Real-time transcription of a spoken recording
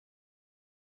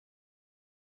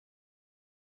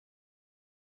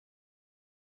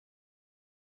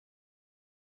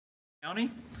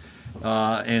County.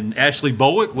 And Ashley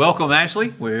Bolick. Welcome,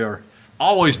 Ashley. We are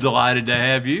always delighted to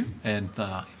have you and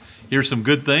hear some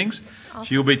good things. Awesome.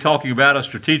 She'll be talking about a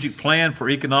strategic plan for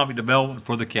economic development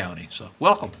for the county. So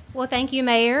welcome. Well, thank you,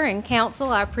 Mayor and Council.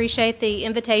 I appreciate the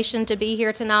invitation to be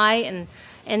here tonight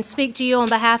and speak to you on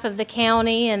behalf of the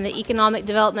county and the Economic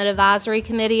Development Advisory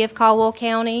Committee of Caldwell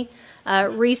County.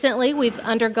 Recently, we've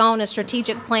undergone a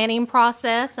strategic planning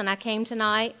process, and I came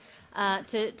tonight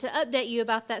to update you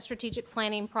about that strategic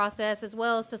planning process, as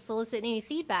well as to solicit any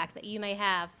feedback that you may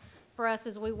have for us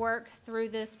as we work through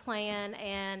this plan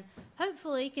and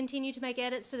hopefully continue to make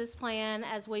edits to this plan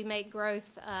as we make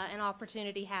growth and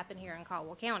opportunity happen here in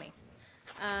Caldwell County.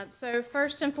 So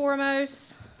first and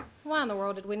foremost, why in the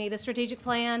world did we need a strategic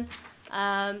plan?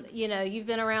 You know, you've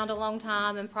been around a long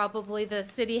time, and probably the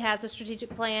city has a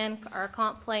strategic plan or a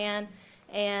comp plan,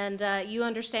 and you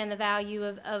understand the value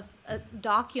of a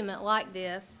document like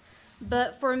this.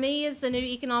 But for me, as the new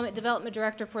Economic Development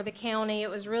Director for the county, it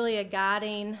was really a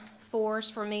guiding force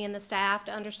for me and the staff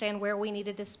to understand where we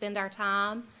needed to spend our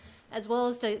time, as well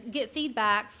as to get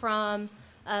feedback from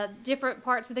different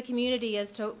parts of the community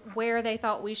as to where they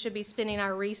thought we should be spending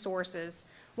our resources.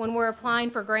 When we're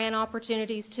applying for grant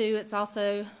opportunities too, it's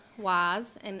also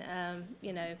wise and,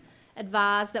 you know,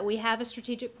 advise that we have a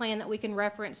strategic plan that we can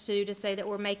reference to say that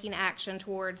we're making action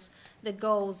towards the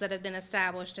goals that have been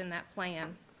established in that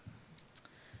plan.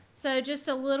 So just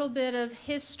a little bit of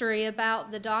history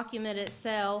about the document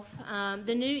itself.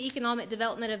 The new Economic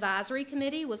Development Advisory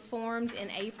Committee was formed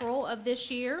in April of this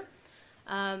year.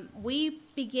 We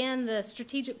began the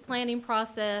strategic planning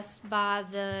process by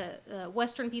the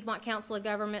Western Piedmont Council of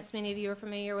Governments. Many of you are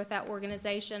familiar with that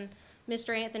organization.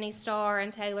 Mr. Anthony Starr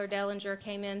and Taylor Dellinger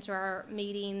came into our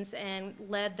meetings and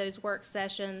led those work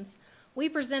sessions. We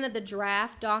presented the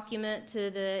draft document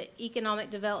to the Economic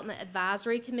Development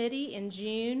Advisory Committee in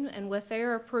June, and with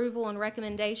their approval and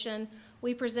recommendation,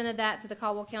 we presented that to the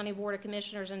Caldwell County Board of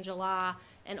Commissioners in July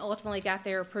and ultimately got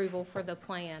their approval for the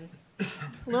plan.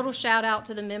 Little shout out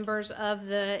to the members of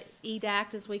the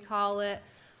EDACT, as we call it.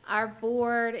 Our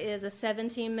board is a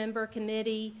 17-member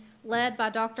committee led by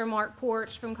Dr. Mark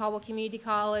Porch from Caldwell Community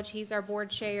College. He's our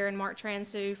board chair, and Mark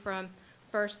Transu from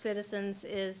First Citizens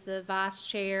is the vice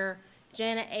chair.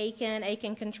 Janet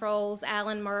Aiken Controls,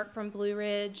 Alan Merck from Blue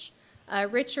Ridge,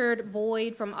 Richard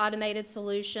Boyd from Automated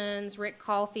Solutions, Rick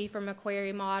Coffey from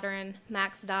Macquarie Modern,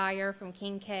 Max Dyer from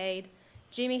Kincaid,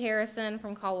 Jimmy Harrison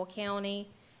from Caldwell County,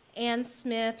 Ann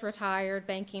Smith, retired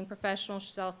banking professional.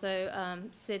 She's also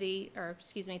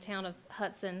Town of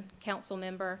Hudson council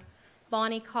member.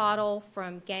 Bonnie Cottle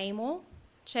from Gamel,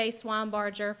 Chase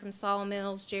Weinbarger from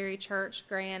Sawmills, Jerry Church,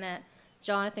 Granite,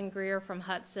 Jonathan Greer from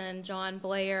Hudson, John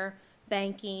Blair,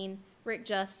 banking, Rick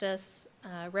Justice,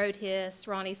 Road Hiss,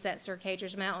 Ronnie Setzer,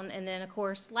 Cagers Mountain, and then, of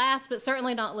course, last but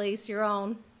certainly not least, your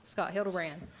own Scott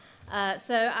Hildebrand.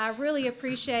 So I really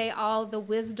appreciate all the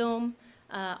wisdom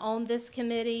on this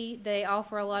committee. They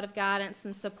offer a lot of guidance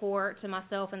and support to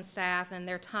myself and staff, and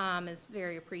their time is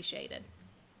very appreciated.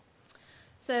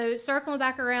 So circling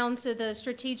back around to the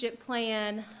strategic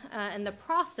plan and the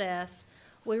process,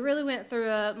 we really went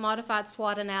through a modified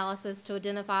SWOT analysis to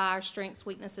identify our strengths,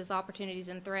 weaknesses, opportunities,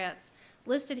 and threats.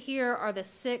 Listed here are the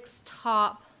 6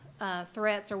 top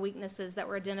threats or weaknesses that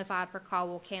were identified for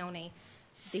Caldwell County.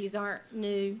 These aren't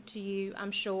new to you, I'm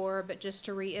sure, but just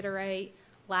to reiterate,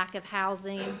 lack of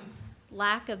housing,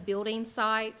 lack of building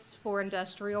sites for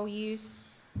industrial use,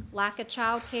 lack of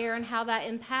child care and how that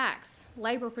impacts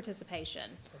labor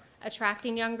participation,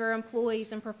 attracting younger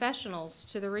employees and professionals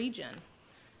to the region,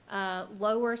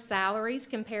 lower salaries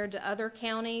compared to other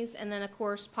counties, and then, of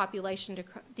course, population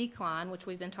decline, which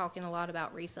we've been talking a lot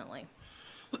about recently.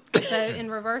 So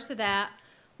in reverse of that,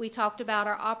 we talked about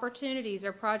our opportunities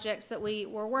or projects that we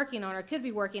were working on or could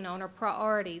be working on, or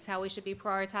priorities, how we should be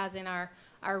prioritizing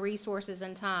our resources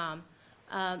and time.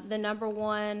 The number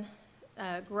one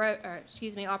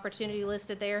opportunity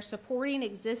listed there, supporting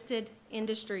existing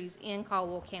industries in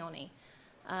Caldwell County.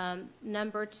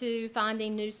 Number 2,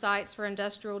 finding new sites for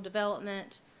industrial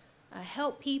development.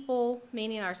 Help people,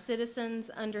 meaning our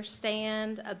citizens,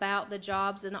 understand about the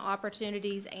jobs and the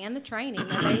opportunities and the training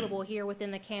available here within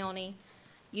the county.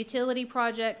 Utility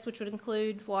projects, which would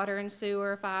include water and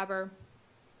sewer, fiber.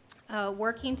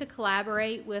 Working to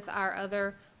collaborate with our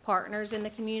other partners in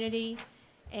the community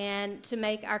and to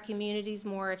make our communities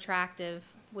more attractive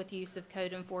with use of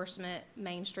code enforcement,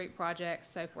 Main Street projects,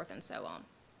 so forth and so on.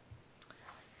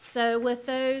 So with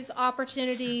those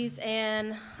opportunities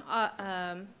and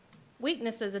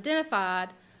weaknesses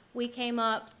identified, we came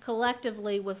up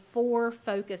collectively with 4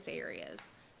 focus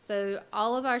areas. So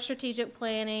all of our strategic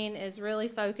planning is really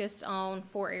focused on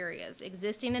 4 areas: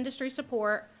 existing industry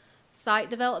support,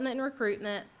 site development and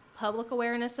recruitment, public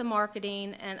awareness and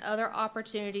marketing, and other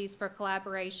opportunities for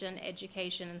collaboration,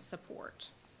 education, and support.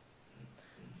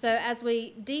 So as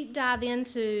we deep dive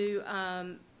into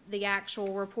the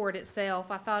actual report itself,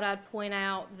 I thought I'd point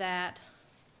out that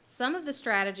some of the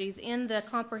strategies in the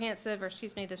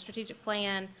the strategic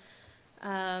plan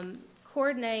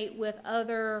coordinate with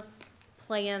other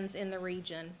plans in the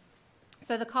region.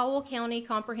 So the Caldwell County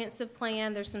Comprehensive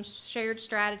Plan, there's some shared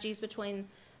strategies between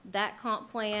that comp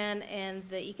plan and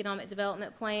the Economic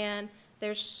Development Plan.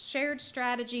 There's shared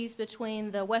strategies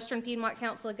between the Western Piedmont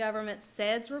Council of Governments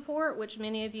SEDS report, which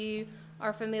many of you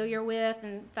are familiar with.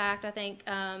 In fact, I think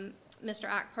Mr.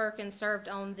 Ike Perkins served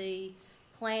on the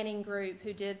planning group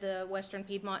who did the Western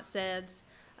Piedmont SEDS.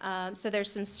 So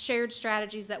there's some shared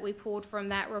strategies that we pulled from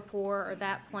that report or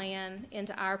that plan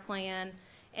into our plan.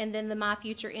 And then the My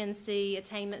Future NC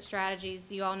attainment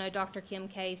strategies, you all know Dr. Kim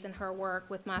Case and her work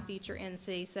with My Future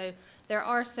NC. So there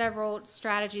are several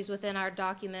strategies within our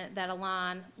document that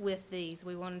align with these.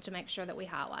 We wanted to make sure that we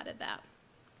highlighted that.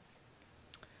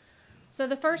 So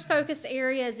the first focused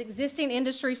area is existing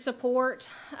industry support.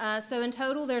 So in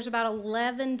total, there's about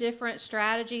 11 different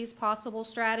strategies, possible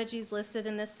strategies listed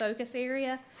in this focus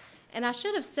area. And I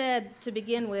should have said to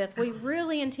begin with, we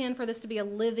really intend for this to be a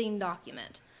living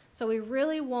document. So we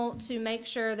really want to make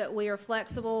sure that we are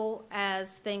flexible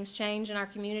as things change in our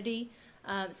community.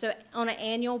 So on an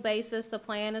annual basis, the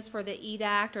plan is for the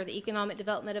EDACT, or the Economic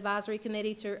Development Advisory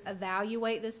Committee, to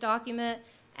evaluate this document,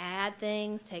 add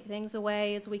things, take things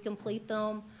away as we complete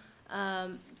them.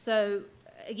 So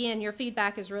again, your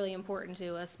feedback is really important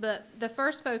to us. But the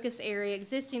first focus area,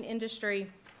 existing industry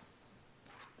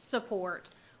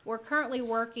support, we're currently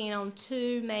working on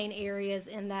 2 main areas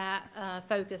in that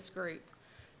focus group.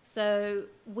 So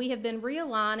we have been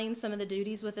realigning some of the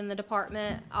duties within the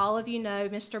department. All of you know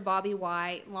Mr. Bobby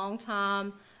White,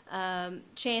 longtime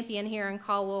champion here in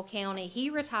Caldwell County. He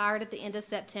retired at the end of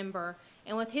September,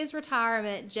 and with his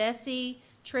retirement, Jesse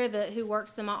Trivet, who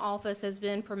works in my office, has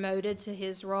been promoted to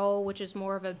his role, which is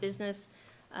more of a business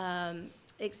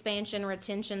expansion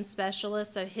retention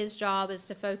specialist. So his job is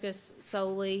to focus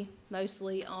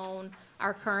mostly on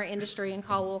our current industry in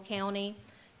Caldwell County.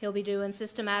 He'll be doing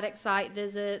systematic site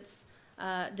visits,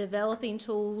 developing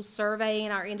tools,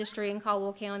 surveying our industry in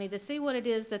Caldwell County to see what it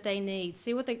is that they need,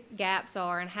 see what the gaps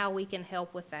are, and how we can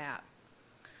help with that.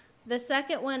 The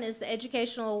second one is the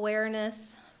educational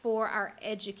awareness for our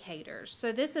educators.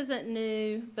 So this isn't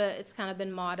new, but it's kind of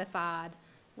been modified,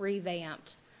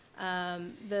 revamped.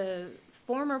 The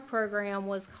former program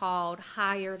was called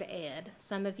Hired Ed.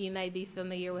 Some of you may be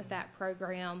familiar with that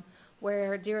program,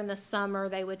 where during the summer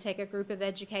they would take a group of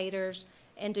educators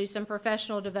and do some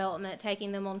professional development,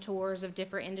 taking them on tours of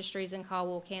different industries in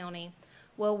Caldwell County.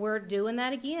 Well, we're doing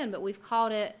that again, but we've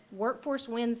called it Workforce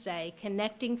Wednesday,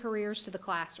 Connecting Careers to the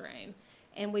Classroom.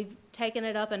 And we've taken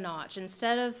it up a notch.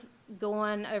 Instead of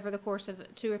going over the course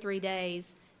of 2 or 3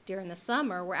 days during the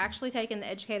summer, we're actually taking the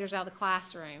educators out of the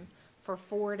classroom for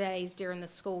 4 days during the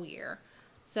school year.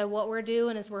 So what we're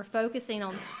doing is we're focusing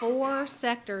on 4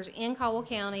 sectors in Caldwell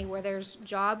County where there's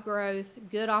job growth,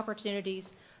 good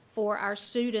opportunities for our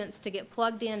students to get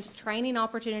plugged into training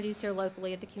opportunities here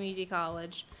locally at the community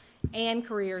college and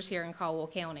careers here in Caldwell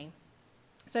County.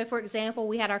 So for example,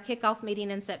 we had our kickoff meeting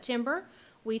in September.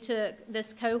 We took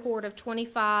this cohort of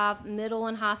 25 middle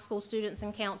and high school students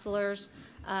and counselors,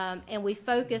 and we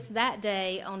focused that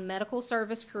day on medical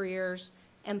service careers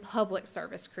and public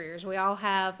service careers. We all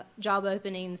have job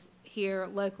openings here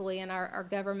locally in our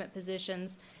government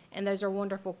positions, and those are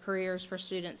wonderful careers for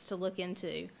students to look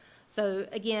into. So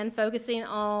again, focusing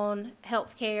on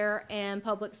healthcare and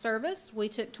public service, we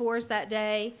took tours that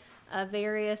day of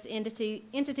various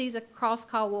entities across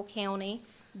Caldwell County.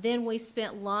 Then we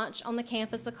spent lunch on the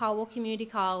campus of Caldwell Community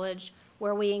College,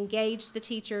 where we engaged the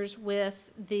teachers with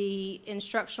the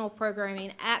instructional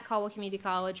programming at Caldwell Community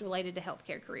College related to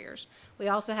healthcare careers. We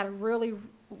also had a really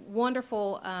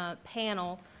wonderful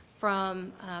panel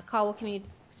from Caldwell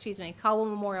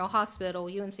Memorial Hospital,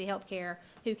 UNC Healthcare,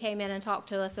 who came in and talked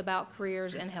to us about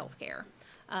careers in healthcare.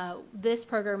 This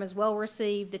program is well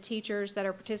received. The teachers that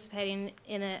are participating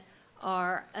in it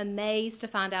are amazed to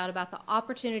find out about the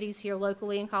opportunities here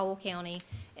locally in Caldwell County,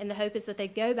 and the hope is that they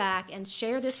go back and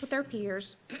share this with their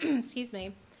peers, excuse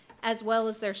me, as well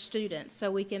as their students,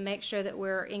 so we can make sure that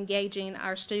we're engaging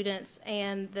our students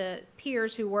and the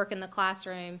peers who work in the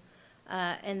classroom,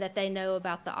 and that they know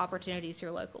about the opportunities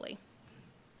here locally.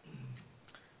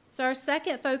 So our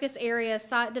second focus area is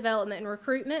site development and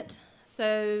recruitment.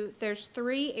 So there's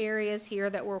 3 areas here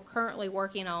that we're currently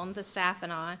working on, the staff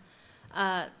and I.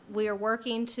 We are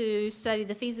working to study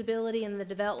the feasibility and the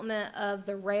development of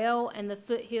the rail and the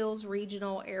Foothills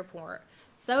Regional Airport.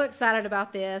 So excited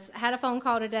about this. I had a phone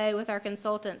call today with our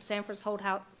consultant, Sanford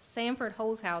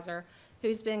Holzhauser,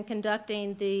 who's been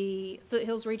conducting the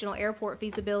Foothills Regional Airport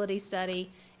feasibility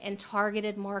study and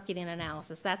targeted marketing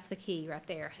analysis. That's the key right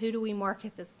there. Who do we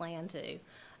market this land to?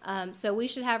 So we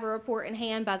should have a report in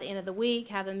hand by the end of the week,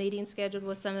 have a meeting scheduled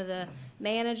with some of the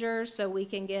managers so we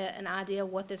can get an idea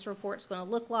of what this report's going to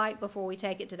look like before we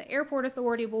take it to the Airport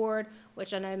Authority Board,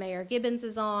 which I know Mayor Gibbons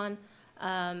is on,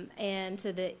 and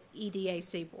to the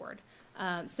EDAC Board.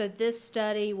 So this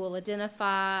study will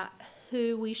identify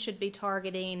who we should be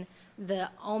targeting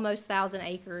the almost 1,000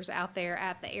 acres out there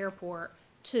at the airport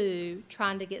to,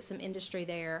 trying to get some industry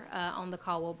there on the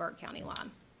Caldwell-Burke County line.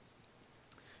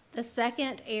 The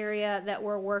second area that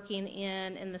we're working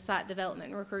in the site development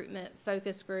and recruitment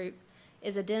focus group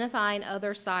is identifying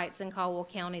other sites in Caldwell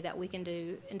County that we can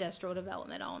do industrial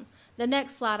development on. The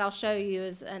next slide I'll show you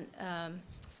is a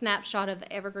snapshot of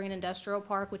Evergreen Industrial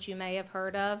Park, which you may have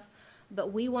heard of,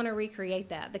 but we want to recreate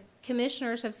that. The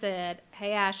commissioners have said,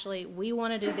 hey, Ashley, we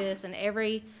want to do this in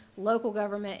every local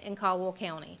government in Caldwell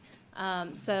County.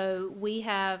 So we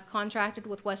have contracted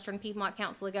with Western Piedmont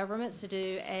Council of Governments to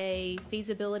do a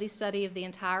feasibility study of the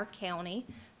entire county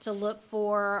to look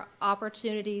for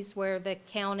opportunities where the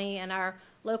county and our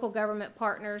local government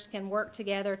partners can work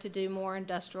together to do more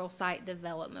industrial site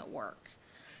development work.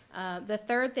 The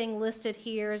third thing listed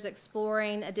here is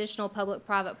exploring additional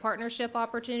public-private partnership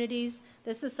opportunities.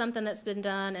 This is something that's been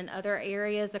done in other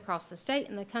areas across the state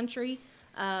and the country.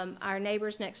 Our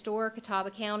neighbors next door,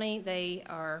 Catawba County, they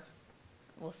are,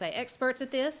 we'll say, experts at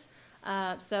this.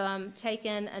 So I'm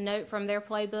taking a note from their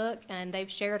playbook, and they've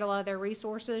shared a lot of their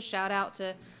resources. Shout out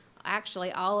to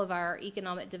actually all of our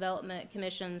economic development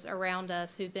commissions around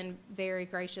us who've been very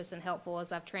gracious and helpful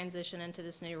as I've transitioned into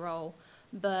this new role.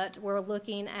 But we're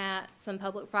looking at some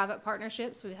public-private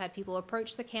partnerships. We've had people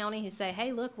approach the county who say,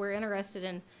 hey, look, we're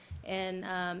interested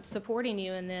in supporting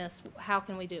you in this. How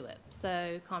can we do it?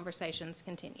 So conversations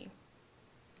continue.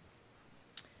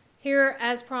 Here,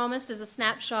 as promised, is a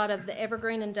snapshot of the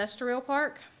Evergreen Industrial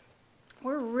Park.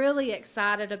 We're really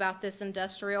excited about this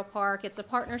industrial park. It's a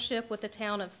partnership with the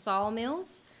town of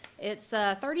Sawmills. It's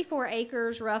 34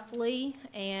 acres roughly,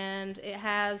 and it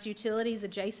has utilities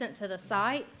adjacent to the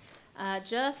site.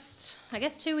 Just, I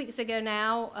guess 2 weeks ago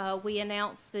now, we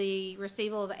announced the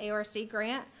receival of the ARC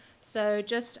grant. So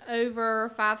just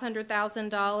over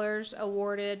 $500,000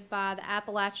 awarded by the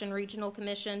Appalachian Regional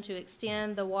Commission to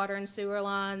extend the water and sewer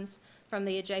lines from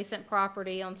the adjacent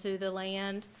property onto the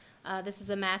land. This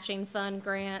is a matching fund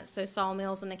grant, so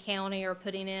Sawmills and the county are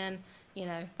putting in, you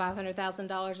know,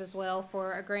 $500,000 as well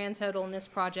for a grand total in this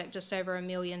project just over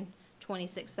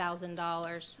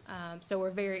 $1,026,000. So we're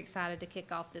very excited to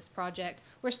kick off this project.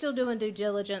 We're still doing due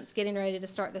diligence, getting ready to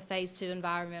start the Phase 2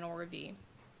 environmental review.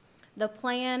 The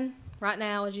plan right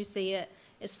now, as you see it,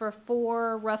 is for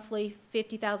 4 roughly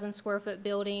 50,000 square foot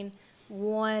building,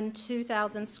 1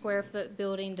 2,000 square foot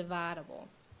building dividable.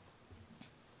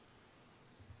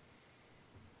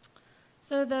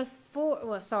 So the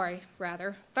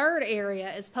third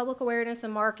area is public awareness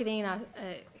and marketing. I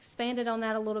expanded on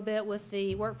that a little bit with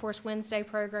the Workforce Wednesday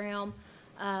program.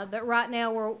 But right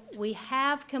now we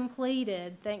have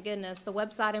completed, thank goodness, the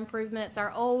website improvements.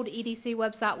 Our old EDC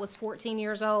website was 14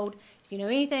 years old. If you know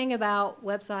anything about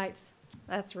websites,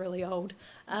 that's really old.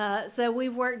 So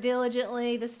we've worked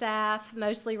diligently, the staff,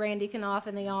 mostly Randy Knopf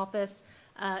in the office,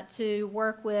 to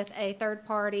work with a third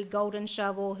party, Golden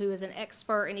Shovel, who is an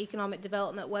expert in economic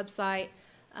development website.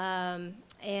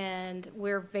 And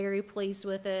we're very pleased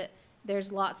with it.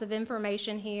 There's lots of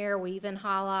information here. We even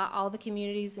highlight all the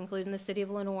communities, including the city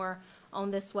of Lenoir, on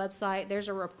this website. There's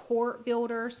a report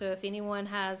builder, so if anyone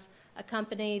has a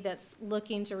company that's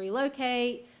looking to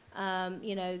relocate,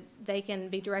 you know, they can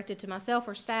be directed to myself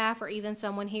or staff or even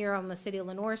someone here on the city of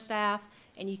Lenoir staff,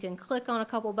 and you can click on a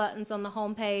couple buttons on the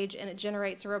home page and it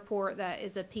generates a report that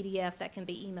is a PDF that can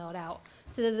be emailed out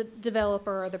to the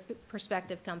developer or the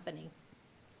prospective company.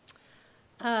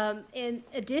 In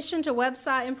addition to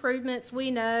website improvements, we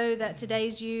know that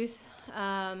today's youth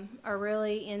are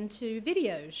really into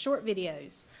videos, short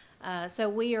videos. So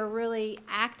we are really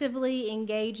actively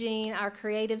engaging our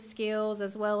creative skills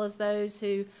as well as those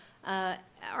who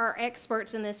are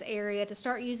experts in this area to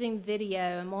start using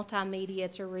video and multimedia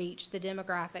to reach the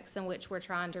demographics in which we're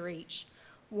trying to reach.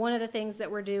 One of the things that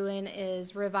we're doing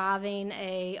is reviving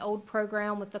an old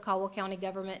program with the Caldwell County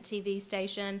Government TV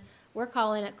station. We're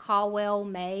calling it Caldwell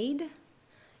Made.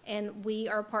 and we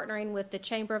are partnering with the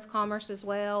Chamber of Commerce as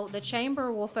well. The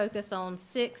Chamber will focus on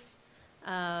 6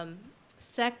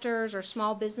 sectors or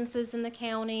small businesses in the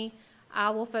county. I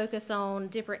will focus on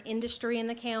different industry in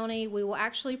the county. We will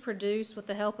actually produce, with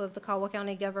the help of the Caldwell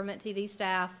County Government TV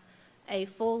staff, a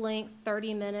full-length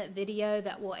 30-minute video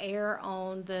that will air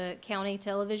on the county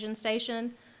television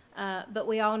station. But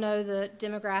we all know the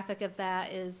demographic of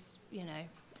that is,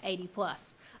 80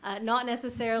 plus. Not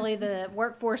necessarily the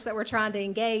workforce that we're trying to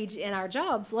engage in our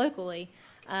jobs locally.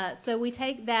 So we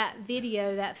take that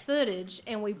video, that footage,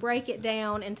 and we break it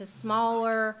down into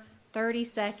smaller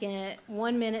 30-second,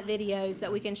 1-minute videos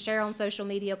that we can share on social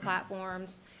media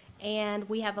platforms. And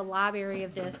we have a library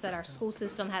of this that our school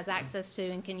system has access to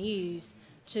and can use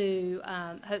to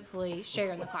hopefully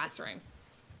share in the classroom.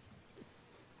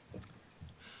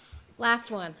 Last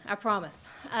one, I promise.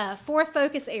 4th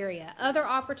focus area, other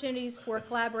opportunities for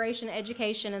collaboration,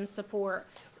 education, and support.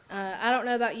 I don't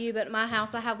know about you, but at my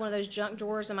house, I have one of those junk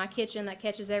drawers in my kitchen that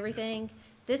catches everything.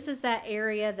 This is that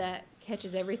area that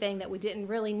catches everything that we didn't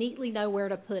really neatly know where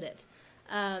to put it.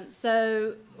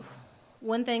 So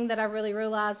one thing that I really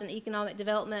realized in economic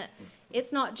development,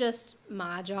 it's not just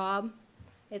my job.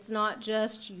 It's not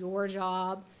just your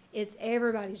job. It's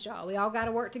everybody's job. We all got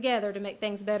to work together to make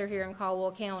things better here in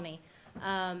Caldwell County.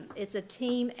 It's a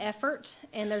team effort,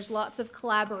 and there's lots of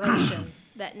collaboration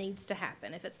that needs to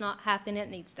happen. If it's not happening, it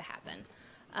needs to happen.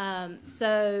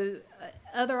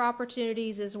 Other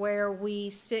opportunities is where we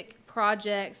stick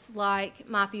projects like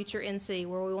My Future NC,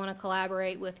 where we want to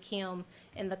collaborate with Kim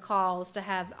and the cause to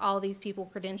have all these people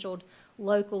credentialed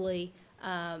locally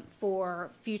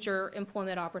for future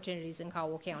employment opportunities in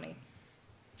Caldwell County.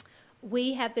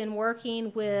 We have been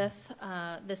working with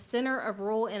the Center of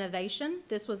Rural Innovation.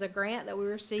 This was a grant that we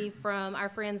received from our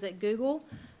friends at Google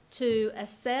to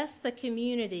assess the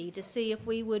community to see if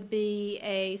we would be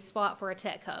a spot for a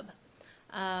tech hub.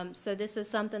 So this is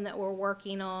something that we're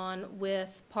working on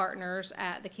with partners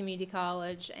at the community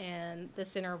college and the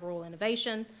Center of Rural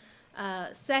Innovation.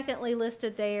 Secondly,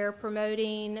 listed there,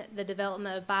 promoting the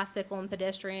development of bicycle and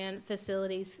pedestrian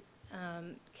facilities,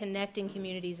 connecting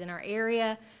communities in our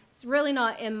area. It's really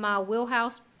not in my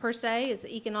wheelhouse per se as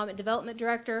the Economic Development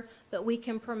Director, but we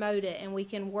can promote it, and we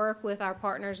can work with our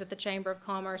partners at the Chamber of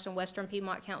Commerce and Western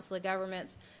Piedmont Council of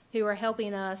Governments who are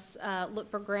helping us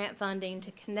look for grant funding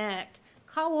to connect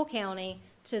Caldwell County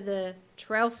to the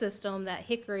trail system that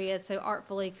Hickory has so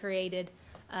artfully created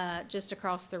just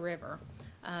across the river.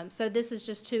 So this is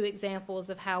just 2 examples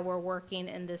of how we're working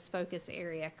in this focus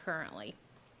area currently.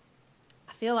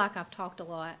 I feel like I've talked a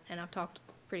lot, and I've talked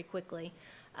pretty quickly.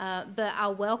 But I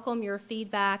welcome your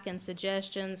feedback and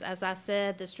suggestions. As I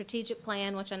said, the strategic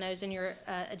plan, which I know is in your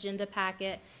agenda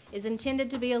packet, is intended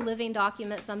to be a living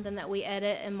document, something that we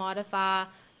edit and modify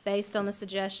based on the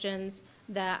suggestions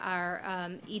that our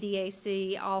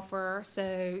EDAC offer.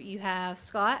 So you have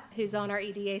Scott, who's on our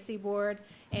EDAC board,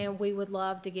 and we would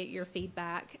love to get your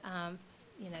feedback.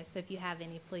 So if you have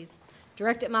any, please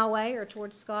direct it my way or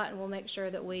towards Scott, and we'll make sure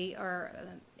that we are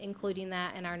including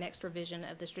that in our next revision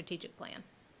of the strategic plan.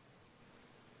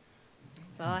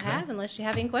 That's all I have, unless you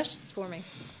have any questions for me.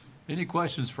 Any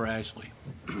questions for Ashley?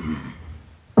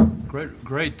 Great,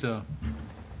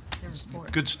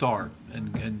 good start,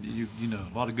 and you know,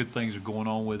 a lot of good things are going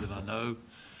on with it, I know.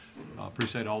 I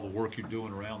appreciate all the work you're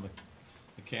doing around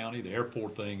the county. The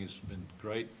airport thing has been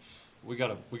great. We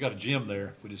got a gym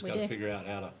there. We just got to figure out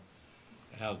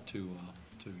how to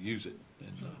use it,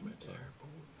 and so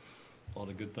a lot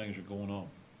of good things are going on.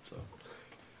 So,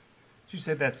 You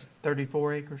said that's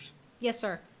 34 acres? Yes,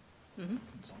 sir. Mm-hmm.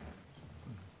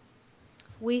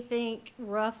 We think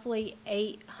roughly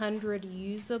 800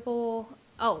 usable.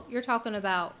 Oh, you're talking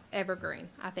about Evergreen,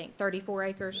 I think, 34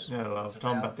 acres. No, I was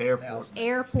talking about the airport.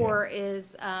 Airport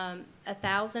is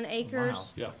 1,000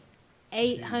 acres. yeah.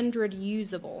 800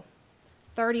 usable.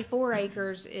 34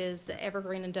 acres is the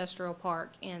Evergreen Industrial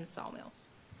Park in Sawmills.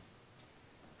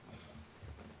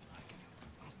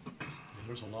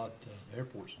 There's a lot. The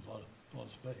airport's a lot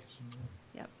of space.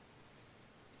 Yep.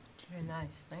 Very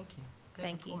nice, thank you. Good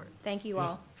Thank you. report. Thank you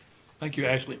all. Thank you,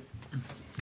 Ashley.